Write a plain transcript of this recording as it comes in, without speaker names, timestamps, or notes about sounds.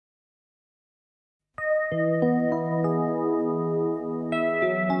Je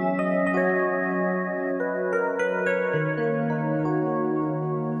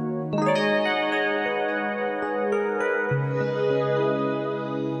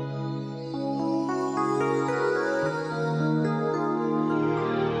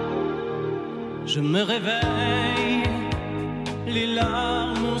me réveille, les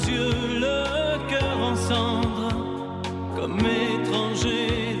larmes aux yeux, le cœur en cendres, comme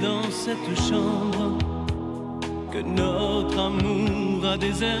étranger dans cette chambre que notre amour a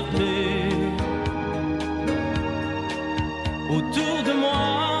déserté. Autour de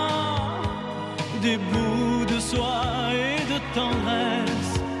moi, des bouts de soie et de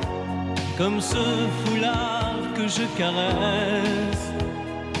tendresse, comme ce foulard que je caresse.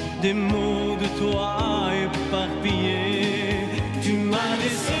 Des mots de toi éparpillés. Tu m'as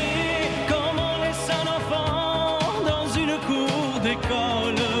laissé comme on laisse un enfant dans une cour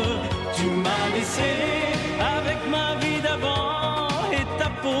d'école. Tu m'as laissé avec ma vie d'avant et ta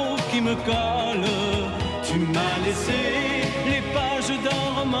peau qui me colle. Tu m'as laissé les pages d'un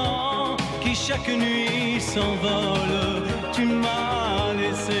roman qui chaque nuit s'envolent. Tu m'as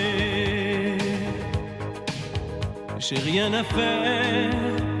laissé. J'ai rien à faire.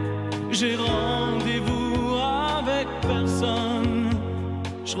 J'ai rendez-vous avec personne.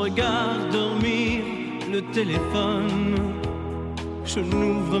 Je regarde dormir le téléphone. Je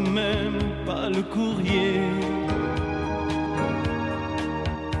n'ouvre même pas le courrier.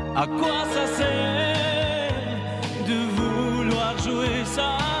 À quoi ça sert de vouloir jouer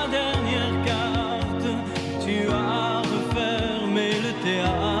sa dernière carte? Tu as refermé le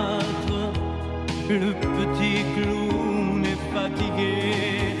théâtre. Le petit clown est fatigué.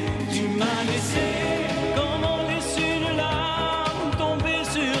 Tu m'as laissé comme on laisse une larme tomber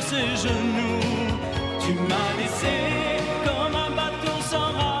sur ses genoux. Tu m'as laissé comme un bateau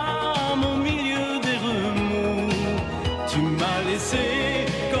sans rame au milieu des remous. Tu m'as laissé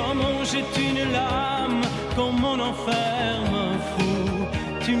comme on jette une lame, comme on enferme un fou.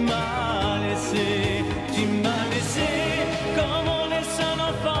 Tu m'as laissé comme on laisse un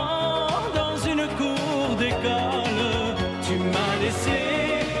enfant dans une cour d'école. Tu m'as laissé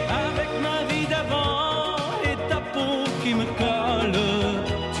me colle.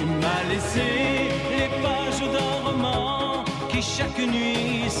 Tu m'as laissé les pages d'un roman qui chaque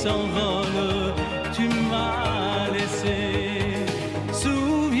nuit s'envole. Tu m'as laissé.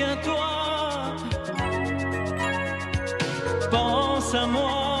 Souviens-toi, pense à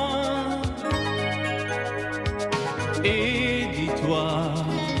moi et dis-toi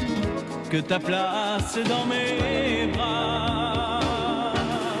que ta place est dans mes bras.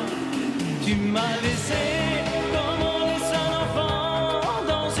 Tu m'as laissé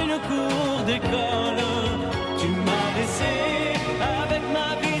d'école. Tu m'as laissé avec ma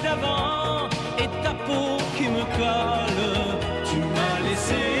vie d'avant et ta peau qui me colle. Tu m'as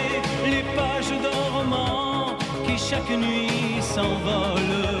laissé les pages d'un roman qui chaque nuit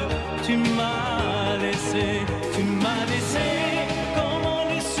s'envolent. Tu m'as laissé comme on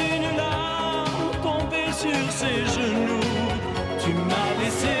laisse une larme tomber sur ses genoux. Tu m'as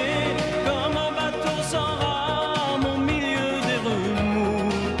laissé comme un bateau sans rame au milieu des remous.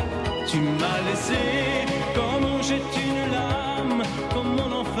 Tu m'as laissé comme on jette une lame, comme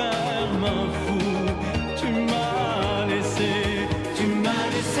on enferme un fou. Tu m'as laissé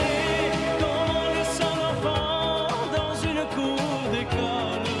comme on laisse un enfant dans une cour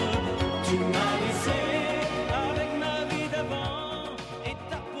d'école. Tu m'as laissé avec ma vie d'avant et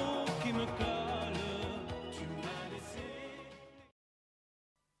ta peau qui me colle. Tu m'as laissé.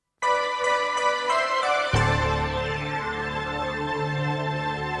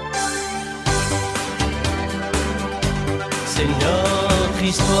 C'est notre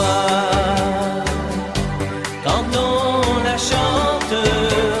histoire, quand on la chante,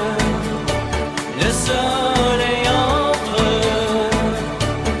 le soleil entre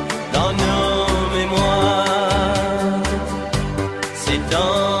dans nos mémoires. C'est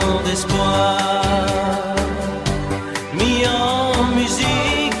tant d'espoir mis en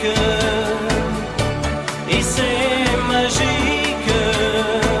musique et c'est magique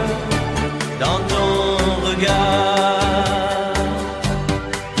dans ton regard.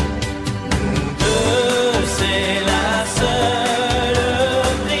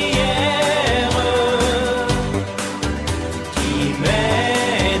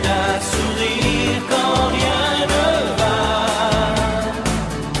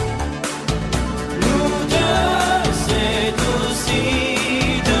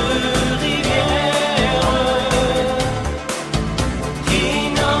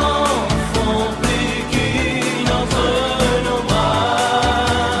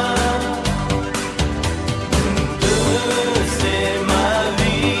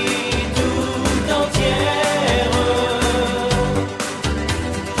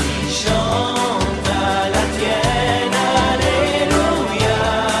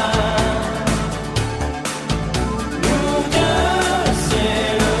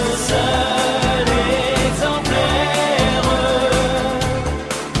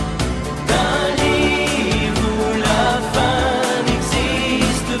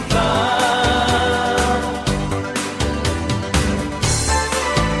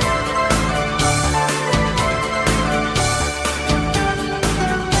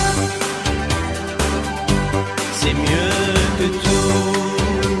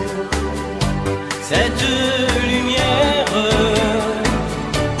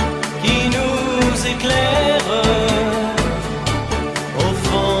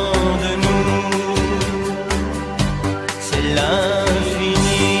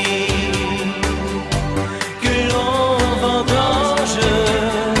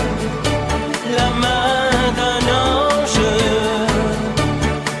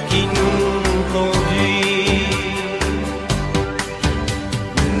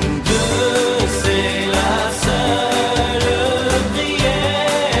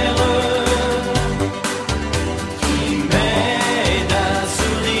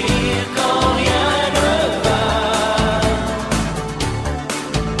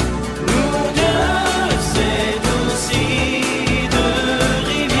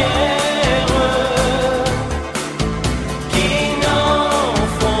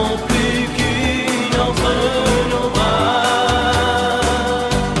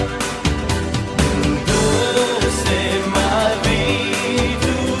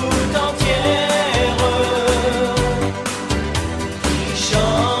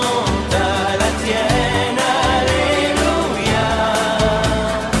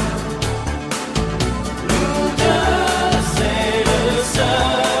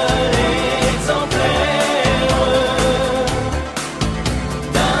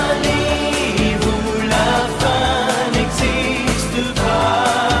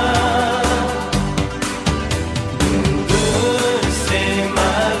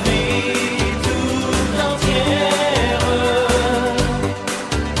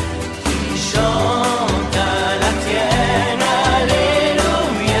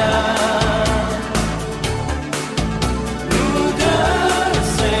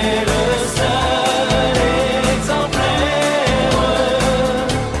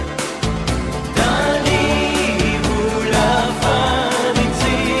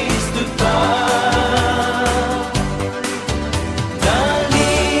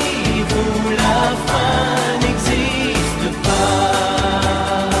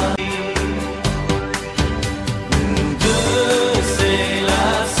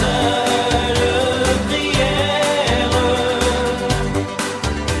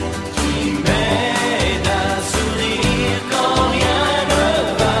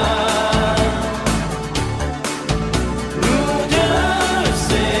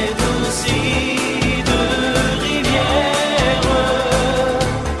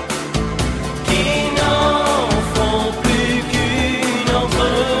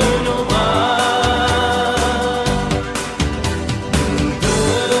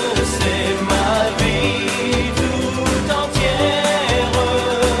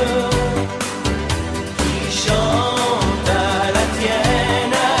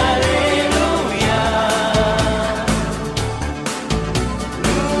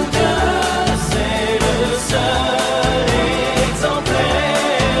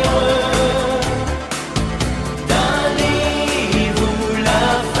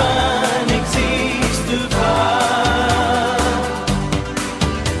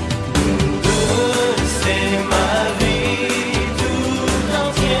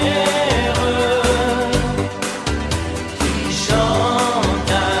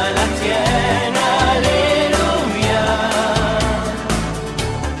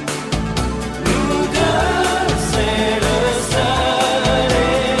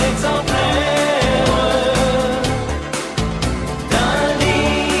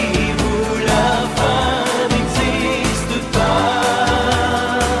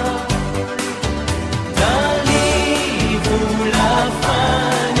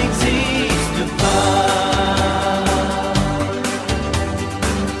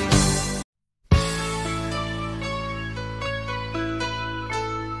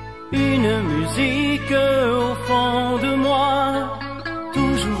 Une musique au fond de moi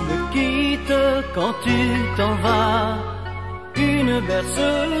toujours me quitte quand tu t'en vas. Une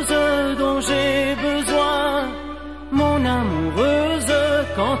berceuse dont j'ai besoin, mon amoureuse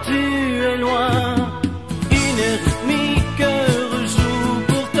quand tu es loin. Une rythmique rejoue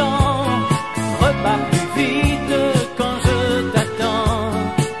pourtant, repart plus vite quand je t'attends.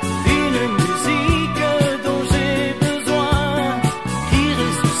 Une musique dont j'ai besoin, qui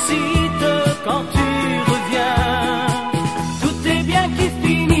ressuscite quand tu reviens. Tout est bien qui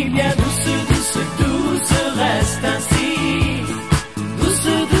finit bien, douce, douce, douce, reste ainsi. Douce,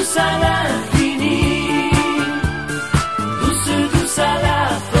 douce à l'infini, douce, douce à la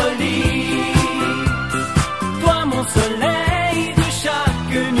folie. Toi mon soleil de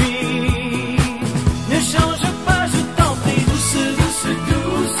chaque nuit, ne change pas, je t'en prie. Douce, douce,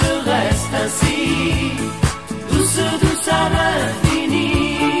 douce, reste ainsi. Douce, douce à l'infini.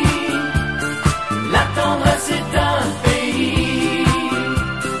 La tendresse est un pays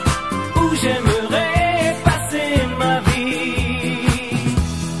où j'aimerais passer ma vie.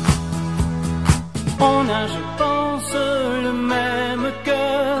 On a, je pense, le même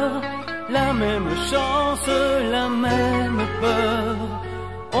cœur, la même chance, la même peur.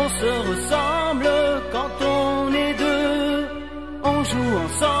 On se ressemble quand on est deux, on joue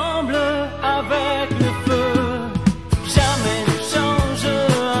ensemble avec le feu. Jamais ne change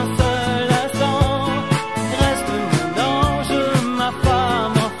un seul instant, reste mon ange, ma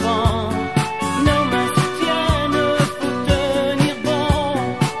femme, enfant. Nos mains se tiennent, faut tenir bon,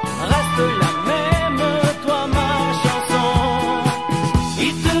 reste la même, toi ma chanson.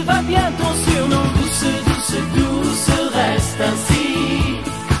 Il te va bien ton surnom, douce, douce, douce, reste ainsi.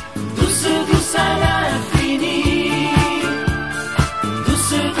 Douce, douce à l'infini,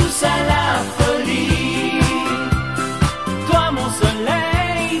 douce, douce à la folie. Toi mon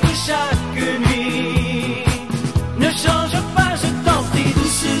soleil de chaque nuit, ne change pas, je t'en prie.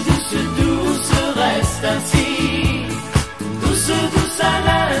 Douce, douce, douce, reste ainsi. Douce, douce à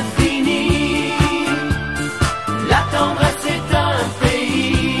l'infini. La tendresse est un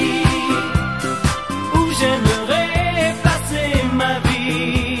pays où j'aimerais passer ma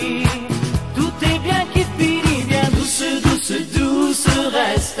vie. Tout est bien qui finit bien. Douce, douce, douce,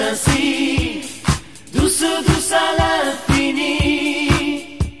 reste ainsi. Douce, douce à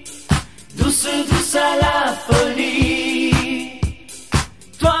l'infini. Douce, douce à la folie.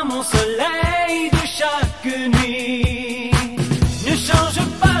 Toi mon soleil de chaque nuit, ne change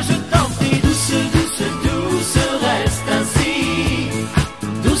pas, je t'en prie. Douce, douce, douce, reste ainsi.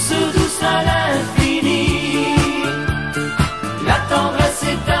 Douce, douce à l'infini. La tendresse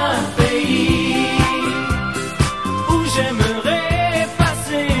est un pays où j'aimerais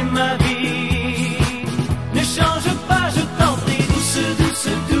passer ma vie. Ne change pas, je t'en prie. Douce, douce,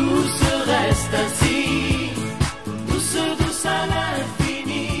 douce, reste ainsi. Douce, douce à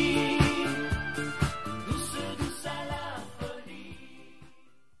l'infini. Douce, douce à la folie.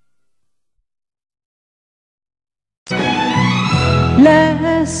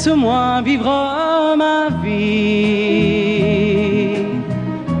 Laisse-moi vivre ma vie.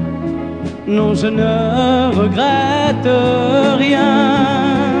 Non, je ne regrette rien.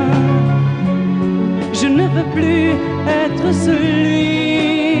 Je ne veux plus être celui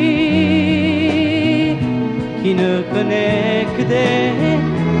qui ne connaît que des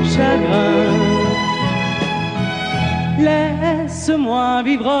chagrins. Laisse-moi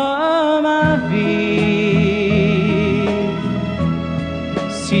vivre ma vie.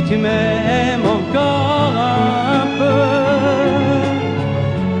 Si tu m'aimes encore un peu,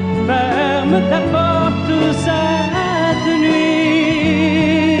 ferme ta porte cette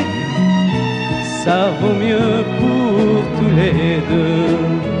nuit. Ça vaut mieux pour tous les deux.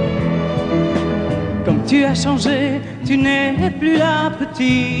 Comme tu as changé, tu n'es plus la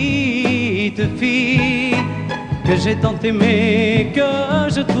petite fille que j'ai tant aimée, que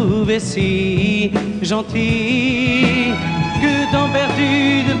je trouvais si gentille, que tant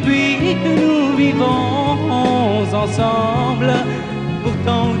perdu depuis que nous vivons ensemble.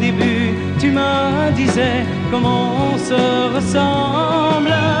 Pourtant au début tu me disais comment on se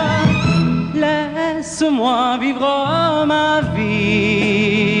ressemble. Laisse-moi vivre ma vie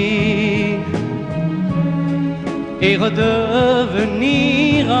et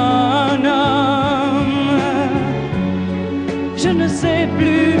redevenir un homme. Je ne sais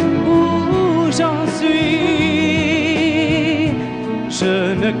plus où j'en suis,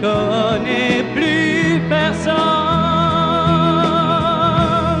 je ne connais plus personne.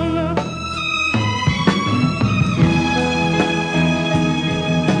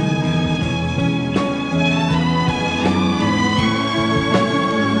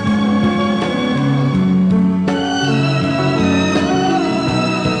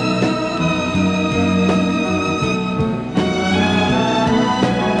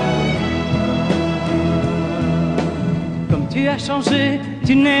 changé,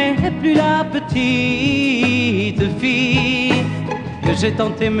 tu n'es plus la petite fille que j'ai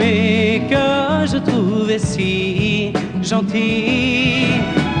tant aimée, que je trouvais si gentille.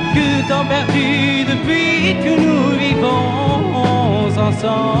 Que temps perdu depuis que nous vivons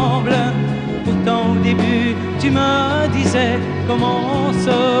ensemble. Pourtant au début tu me disais comment on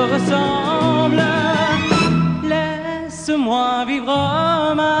se ressemble. Laisse-moi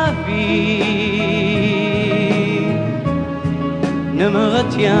vivre ma vie, ne me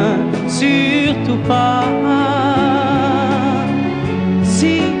retiens surtout pas.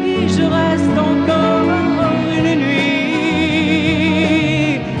 Si je reste encore une nuit,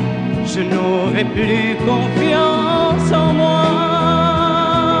 je n'aurai plus confiance en moi.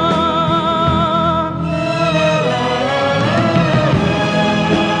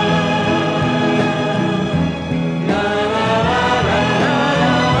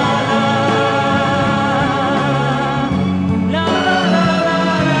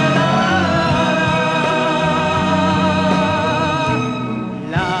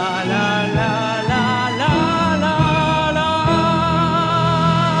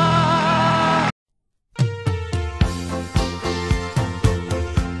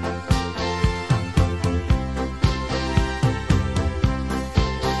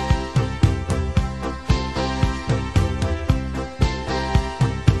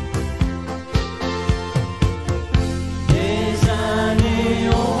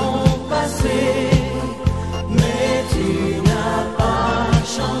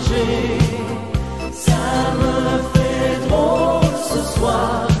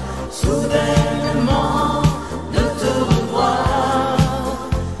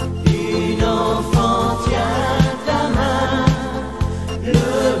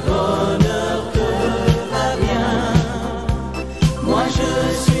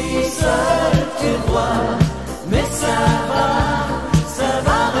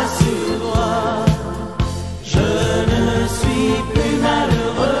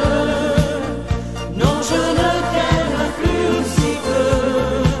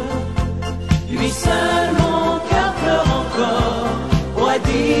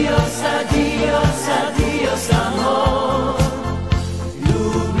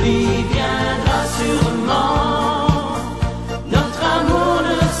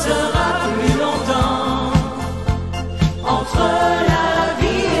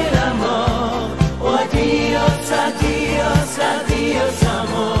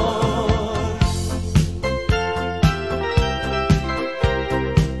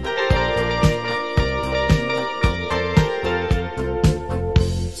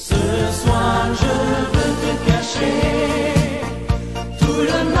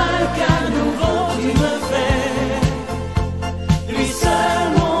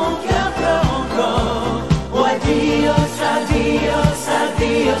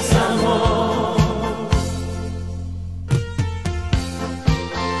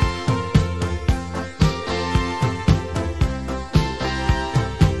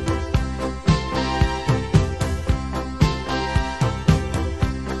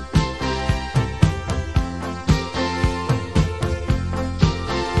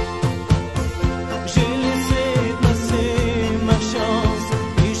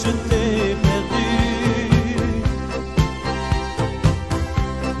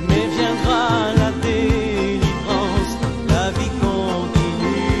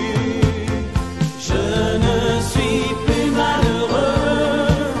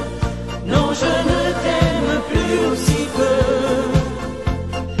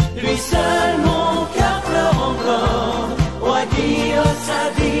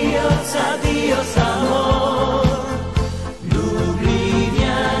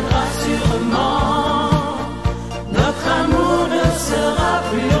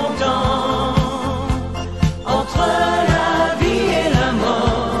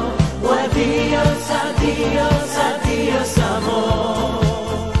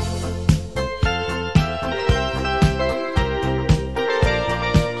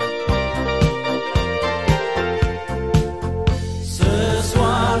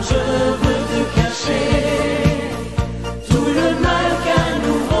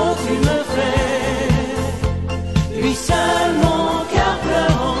 Lui seul mon cœur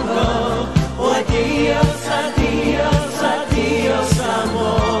pleure encore.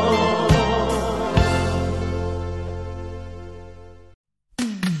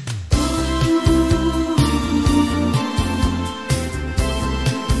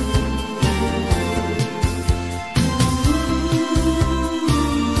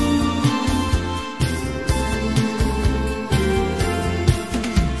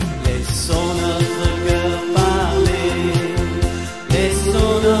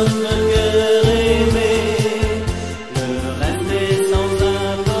 notre cœur aimé. Le reste est sans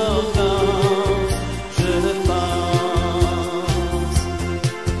importance, je pense.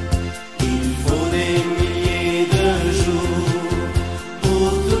 Il faut des milliers de jours pour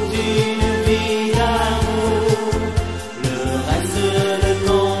toute une vie d'amour. Le reste ne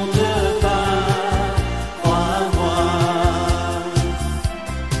compte pas, crois-moi.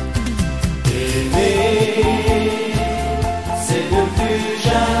 Aimer, c'est ne plus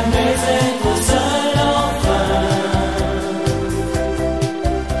jamais être seul enfin.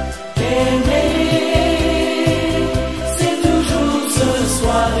 Aimer, c'est toujours ce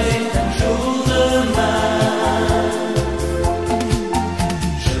soir et toujours demain.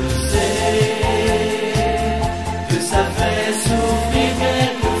 Je sais que ça fait souffrir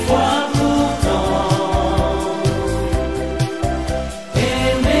quelquefois pourtant.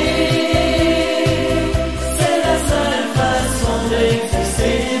 Aimer, c'est la seule façon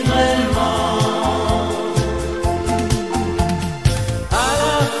d'exister vraiment. À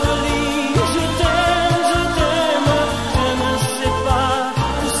la folie, je t'aime, je ne sais pas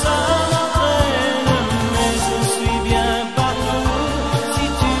où ça m'entraîne, mais je suis bien partout si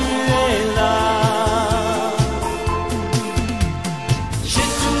tu es là. J'ai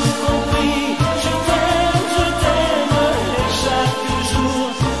tout compris, je t'aime, et chaque jour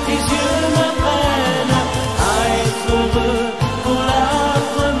tes yeux m'apprennent à être heureux pour la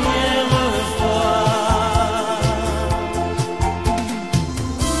première fois.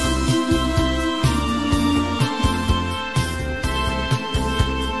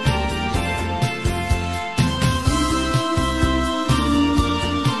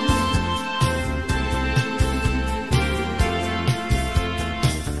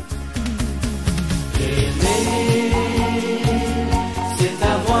 Aimer, c'est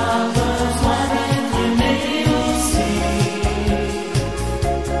avoir besoin d'être aimé aussi.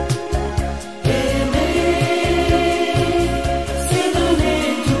 Aimer, c'est donner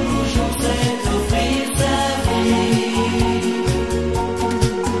toujours, c'est offrir sa vie.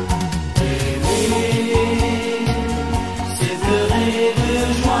 Aimer, c'est pleurer de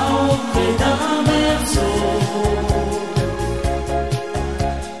joie auprès d'un berceau.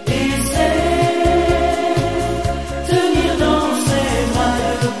 Et c'est tenir dans ses bras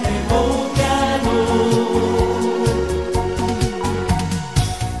le plus beau cadeau.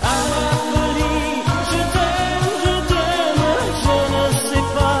 À la folie, je t'aime, je ne sais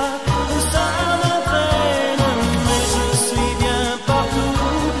pas où ça m'entraîne, mais je suis bien partout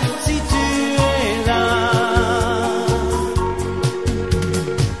si tu es là.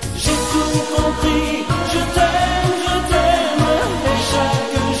 J'ai tout compris, je t'aime, et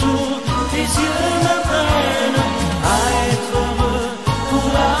chaque jour tes yeux m'apprennent à être heureux pour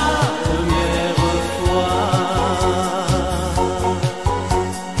la première fois.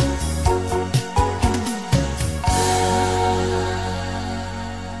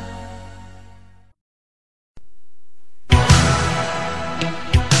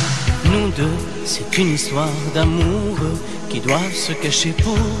 Nous deux, c'est une histoire d'amoureux qui doivent se cacher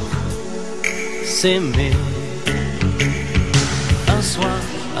pour s'aimer. Un soir,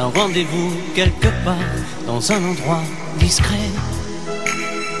 un rendez-vous quelque part dans un endroit discret.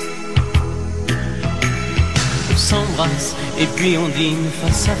 On s'embrasse et puis on dîne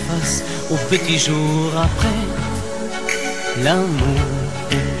face à face au petit jour après l'amour.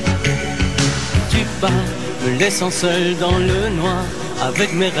 Tu pars, me laissant seul dans le noir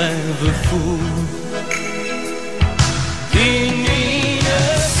avec mes rêves fous. Une nuit ne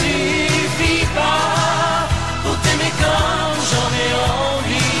suffit pas pour t'aimer comme j'en ai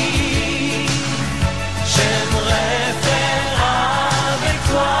envie. J'aimerais faire avec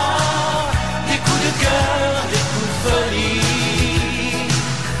toi des coups de cœur, des coups de folie.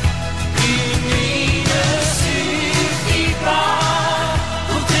 Une nuit ne suffit pas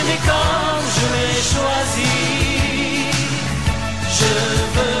pour t'aimer comme je l'ai choisi. Je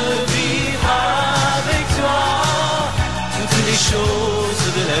veux vivre avec toi toutes les choses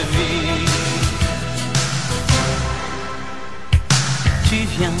de la vie. Tu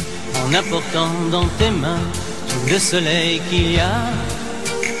viens en apportant dans tes mains tout le soleil qu'il y a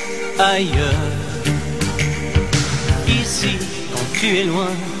ailleurs. Ici, quand tu es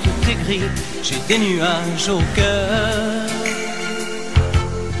loin, tout est gris, j'ai des nuages au cœur.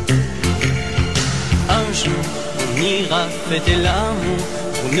 Un jour, on ira fêter l'amour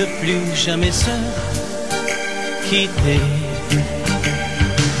pour ne plus jamais se quitter.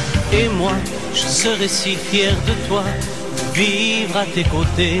 Et moi, je serai si fier de toi, de vivre à tes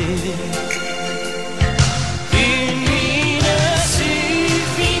côtés. Une nuit ne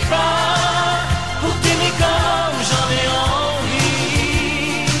suffit pas pour t'aimer comme j'en ai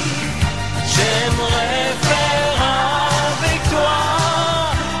envie.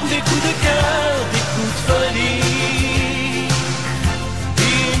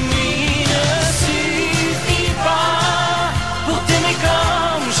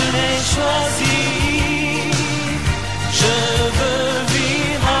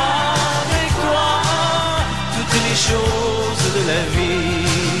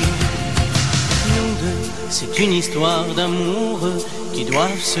 une histoire d'amour qui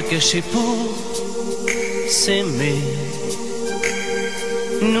doivent se cacher pour s'aimer.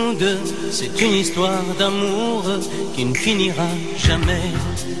 Nous deux, c'est une histoire d'amour qui ne finira jamais.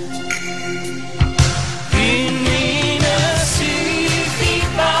 Une nuit ne suffit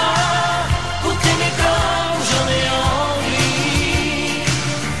pas pour t'aimer comme j'en ai envie.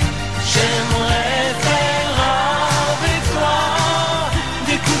 J'aimerais faire avec toi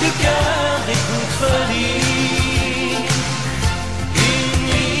des coups de cœur, des coups de folie. Une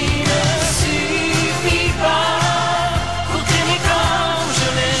nuit ne suffit pas pour t'aimer comme je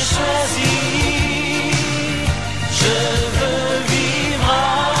l'ai choisi. Je veux vivre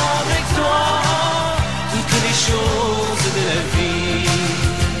avec toi toutes les choses de la vie.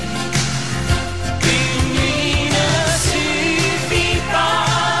 Une nuit ne suffit pas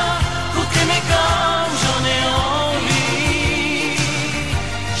pour t'aimer comme j'en ai envie.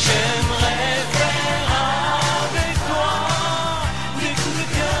 J'aimerais faire avec toi des coups de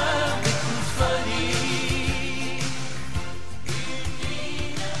cœur, des coups de folie. Une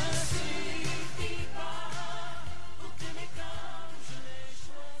nuit ne suffit pas pour t'aimer comme je l'ai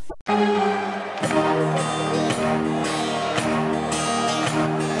choisi.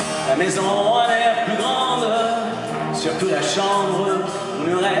 La maison a l'air plus grande, surtout la chambre où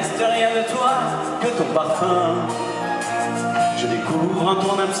ne reste rien de toi que ton parfum. Je découvre en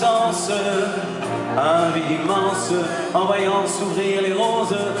ton absence un vide immense en voyant s'ouvrir les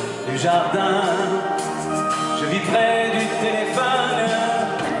roses du jardin. Je vis près du téléphone,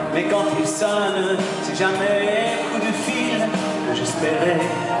 mais quand il sonne, c'est jamais coup de fil que j'espérais.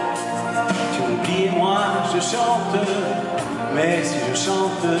 Tu m'oublies et moi je chante, mais si je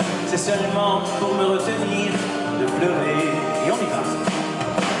chante, c'est seulement pour me retenir de pleurer. Et on y va.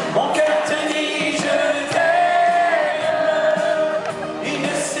 Mon cœur te dit je t'aime, il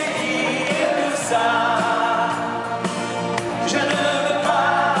ne sait dire que ça. Je ne veux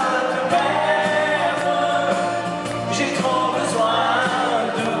pas te perdre, j'ai trop besoin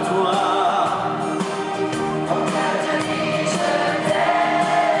de toi. Mon cœur te dit je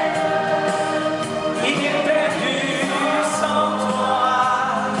t'aime, il est perdu sans toi.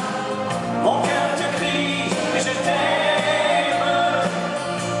 Mon cœur te crie et je t'aime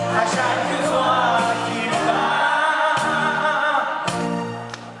à chaque fois qu'il bat.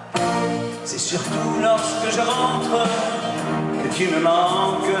 C'est surtout lorsque je rentre que tu me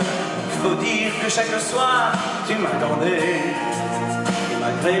manques. Il faut dire que chaque soir tu m'attendais. Et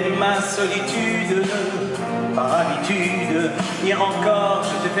malgré ma solitude, par habitude, hier encore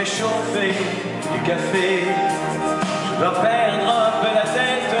je t'ai fait chauffer du café. Je dois perdre un peu la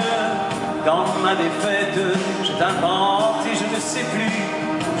tête dans ma défaite. Je t'invente et je ne sais plus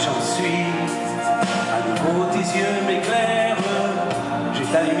où j'en suis. À nouveau tes yeux m'éclairent, j'ai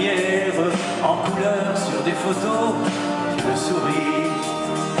ta lumière en couleur sur des photos. Tu me souris.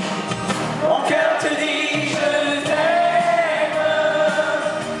 Mon cœur te dit je t'aime,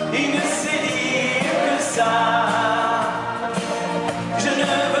 il ne sait dire que ça. Je ne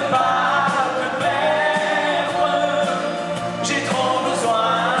veux pas te perdre, j'ai trop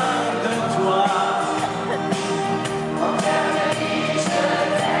besoin de toi. Mon cœur te dit je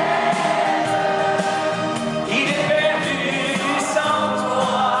t'aime, il est perdu sans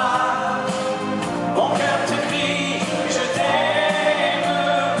toi. Mon cœur te crie je t'aime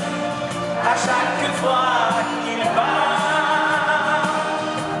à chaque fois qu'il bat.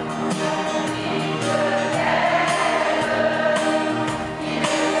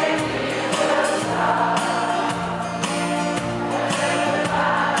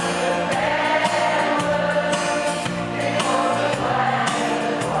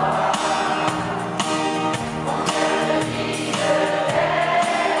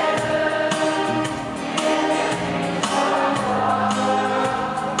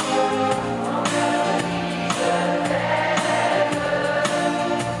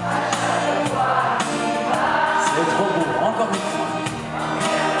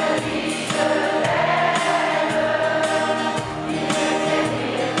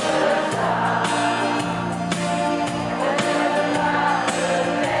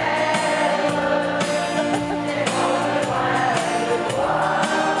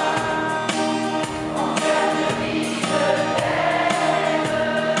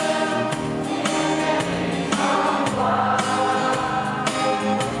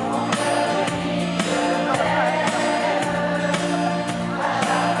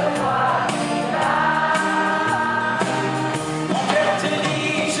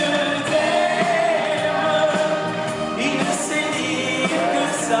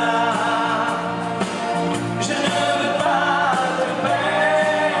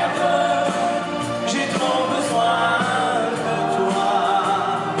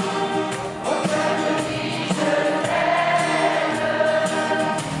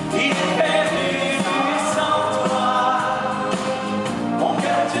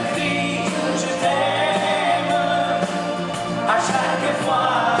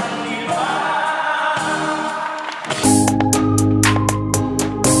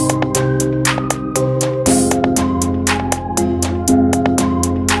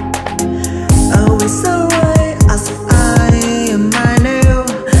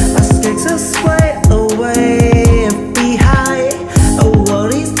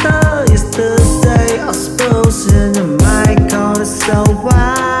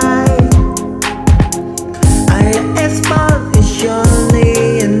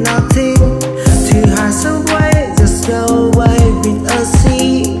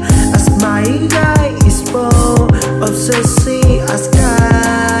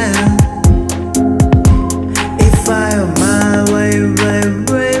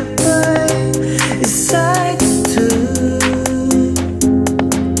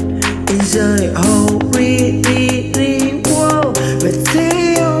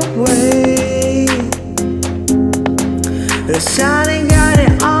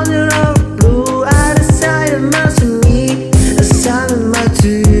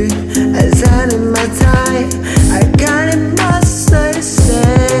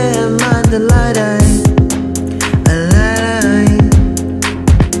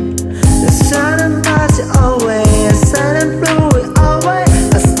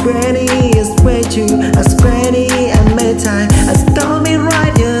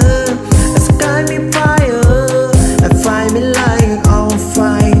 I'll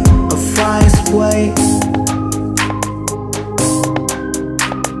find a way.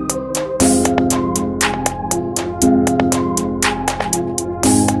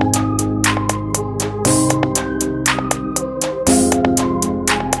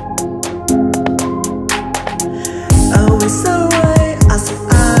 Always away as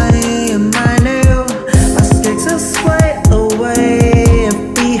I am my new. My sticks are sway away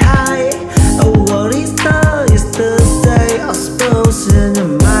and behind. A world is the yesterday. I suppose in the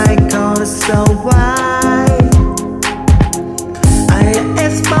mic on so wide. I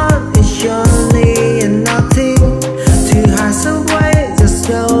expect it's surely and nothing to hide away. Just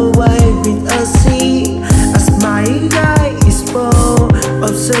go away with a sea. As my guy is full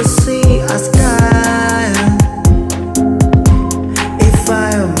of the sea as sky. If I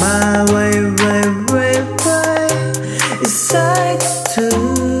am my way, it's like to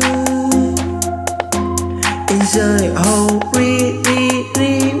enjoy the whole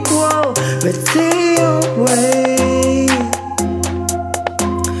really world with the way.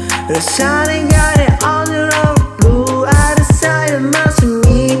 The shining guy on the road, blue at the side of my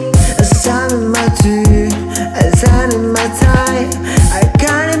me, a sign of my two, a sign of my tie. I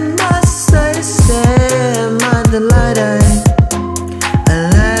got it myself, say, my delight.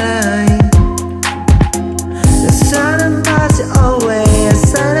 The sun and pass it away, a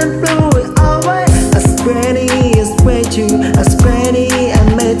sun and blue it away. As granny is way too, as granny and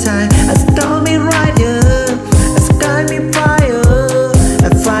midtime. As told me right here, as got me fire.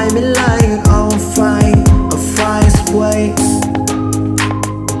 And find me like I'll find a fire's way.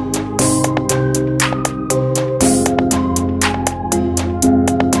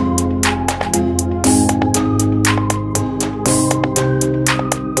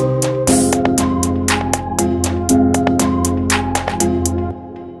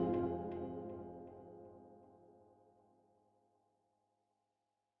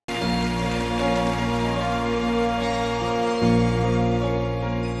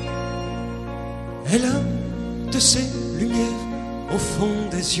 Elle a de ces lumières au fond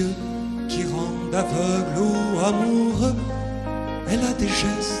des yeux qui rendent aveugle ou amoureux. Elle a des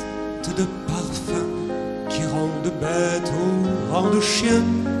gestes de parfum qui rendent bête ou rendent chien,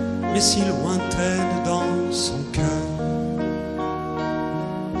 mais si lointaine dans son cœur.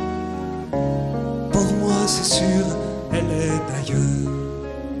 Pour moi c'est sûr, elle est d'ailleurs.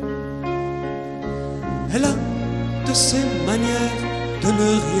 Elle a de ces manières de ne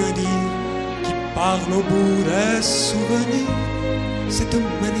rien dire qui parle au bout des souvenirs. Cette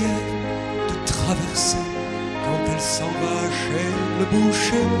manière de traverser quand elle s'en va chez le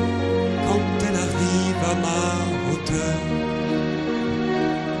boucher, quand elle arrive à ma hauteur.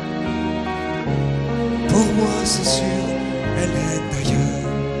 Pour moi c'est sûr, elle est d'ailleurs.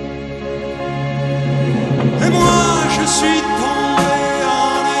 Et moi je suis tombé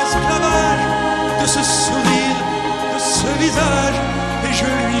en esclavage de ce sourire, de ce visage, et je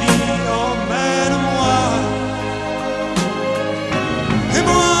lui dis emmène-moi. Et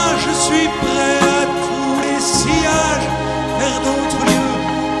moi je suis prêt à tous les sillages, vers d'autres lieux,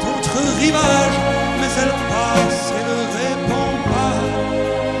 d'autres rivages, mais elle passe et ne répond pas.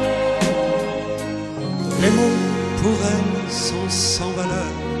 Les mots pour elle sont sans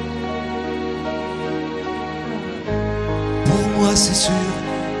valeur. Pour moi c'est sûr,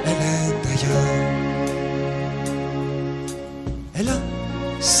 elle est d'ailleurs. Elle a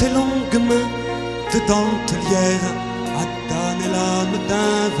ses longues mains de dentelière à damner l'âme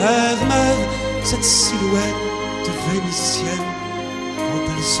d'un vermeer. Cette silhouette vénitienne quand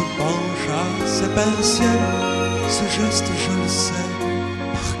elle se penche à ses persiennes, ce geste je le sais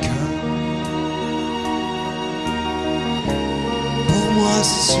par cœur. Pour moi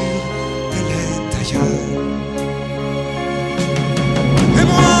c'est sûr, elle est d'ailleurs. Et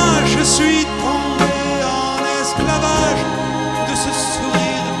moi je suis tombé en esclavage de ce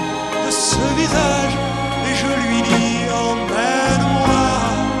sourire, de ce visage, et je lui dis emmène-moi.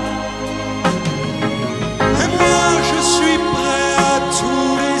 Et moi je suis prêt à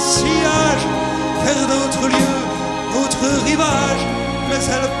tous les sillages, vers d'autres lieux, d'autres rivages, mais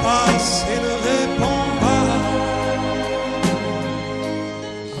elle passe et ne répond pas.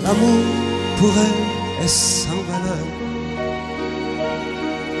 L'amour pour elle est sans valeur.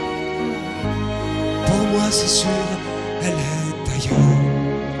 Pour moi c'est sûr, elle est d'ailleurs.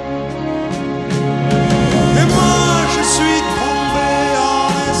 Et moi je suis tombé en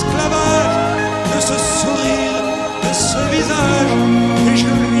esclavage de ce sourire, de ce visage, et je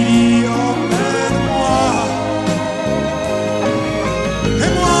lui dis emmène-moi.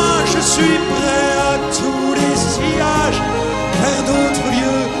 Et moi je suis prêt à tous les sillages, vers d'autres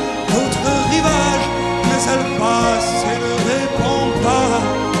lieux, d'autres rivages, mais elle passe et ne répond pas.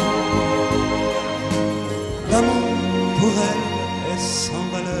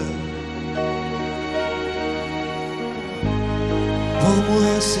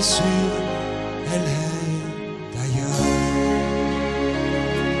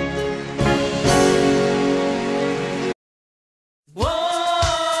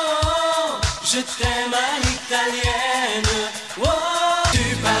 t'aime à l'italienne. Oh, tu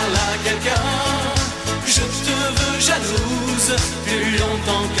parles à quelqu'un, je te veux jalouse, plus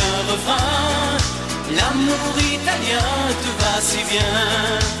longtemps qu'un refrain. L'amour italien te va si bien.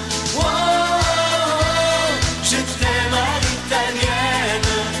 Oh, je t'aime à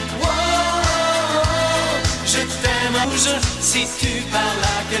l'italienne. Oh, je t'aime à rouge. Si tu parles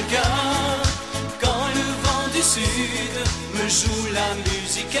à quelqu'un, quand le vent du sud me joue la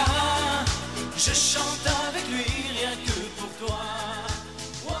musica, je chante avec lui rien que pour toi.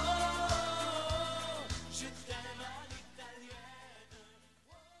 Oh, je t'aime à l'italienne.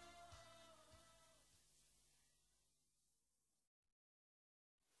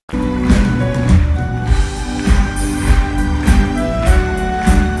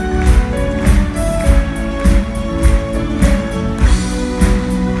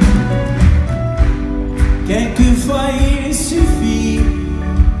 Quelquefois il suffit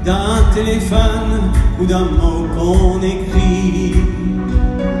d'un téléphone ou d'un mot qu'on écrit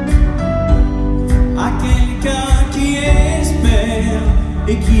à quelqu'un qui espère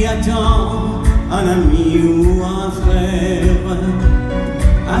et qui attend un ami ou un frère,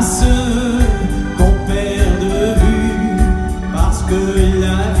 à ceux qu'on perd de vue parce que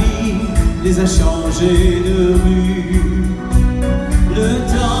la vie les a changés de rue. Le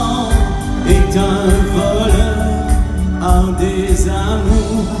temps est un voleur, un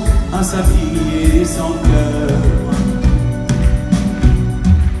désamour, un sablier sans cœur.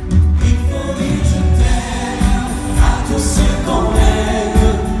 Il faut dire je t'aime à tous ceux qu'on aime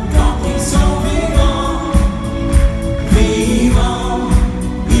quand ils sont vivants, vivants.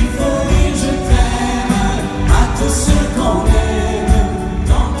 Il faut dire je t'aime à tous ceux qu'on aime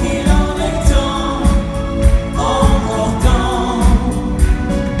tant qu'il en est temps, encore temps.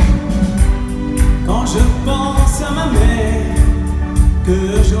 Quand je pense à ma mère, que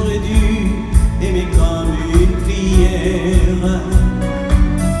j'aurais dû aimer comme une prière,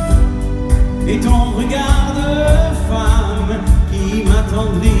 et ton regard de femme qui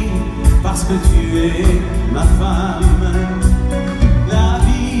m'attendrit parce que tu es ma femme. La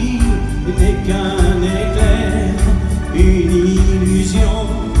vie n'est qu'un éclair, une illusion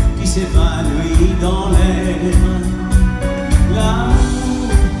qui s'évanouit dans l'air. L'amour,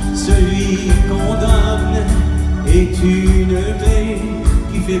 celui qu'on donne, est une clé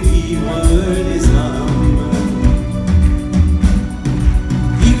qui fait vivre les hommes.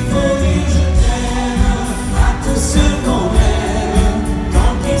 Il faut dire je t'aime à tous ceux qu'on aime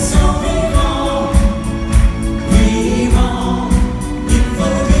tant qu'ils sont vivants, vivants. Il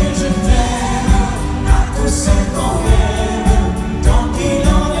faut dire je t'aime à tous ceux qu'on aime tant qu'il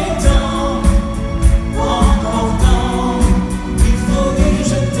en est temps, encore temps. Il faut dire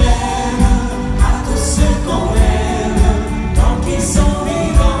je t'aime à tous ceux qu'on aime tant qu'ils sont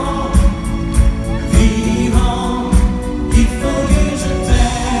vivants, vivants. Il faut dire je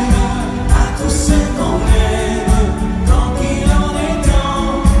t'aime à tous ceux qu'on aime tant qu'il en est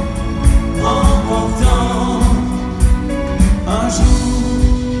temps, encore temps. Un jour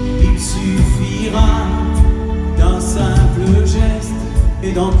il suffira d'un simple geste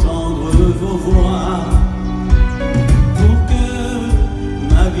et d'entendre vos voix pour que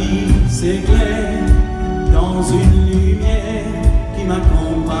ma vie s'éclaire dans une lumière qui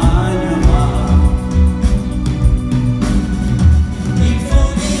m'accompagnera. Il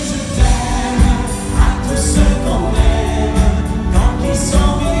faut dire je t'aime à tous ceux qu'on aime tant qu'ils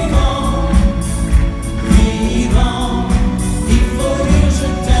sont vivants, vivants. Il faut dire je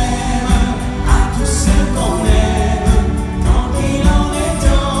t'aime à tous ceux qu'on aime tant qu'il en est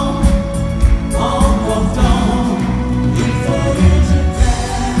temps, encore temps. Il faut dire je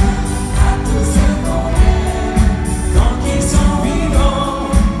t'aime à tous ceux qu'on aime tant qu'ils sont vivants,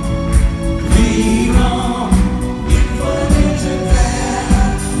 vivants. Il faut dire je t'aime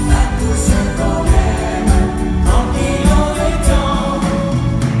à tous ceux qu'on aime tant qu'il en est temps,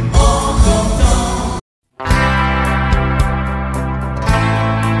 encore temps.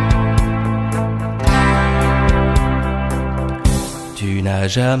 Tu n'as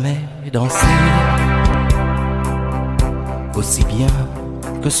jamais dansé aussi bien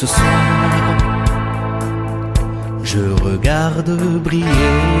que ce soir. Je regarde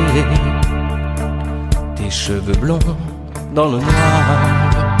briller tes cheveux blonds dans le noir.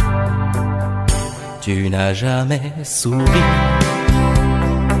 Tu n'as jamais souri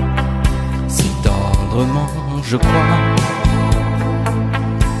si tendrement, je crois.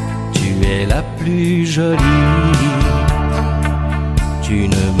 Tu es la plus jolie. Tu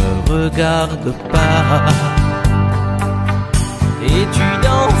ne me regardes pas et tu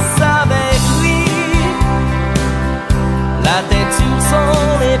danses avec lui, la tête sur son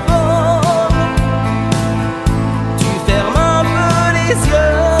épaule.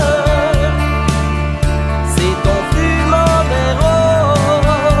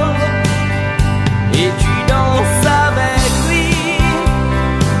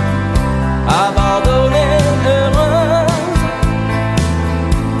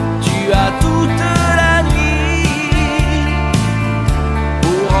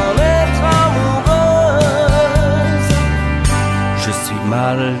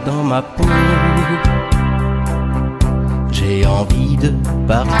 mal dans ma peau. J'ai envie de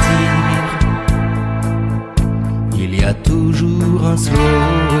partir. Il y a toujours un slow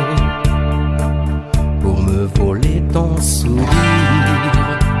pour me voler ton sourire.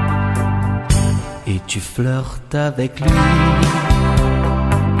 Et tu flirtes avec lui,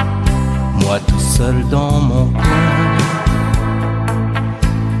 moi tout seul dans mon coin.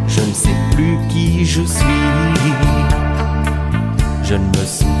 Je ne sais plus qui je suis, je ne me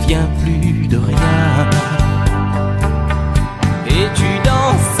souviens plus de rien. Et tu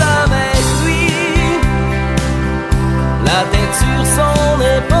danses avec lui, la tête sur son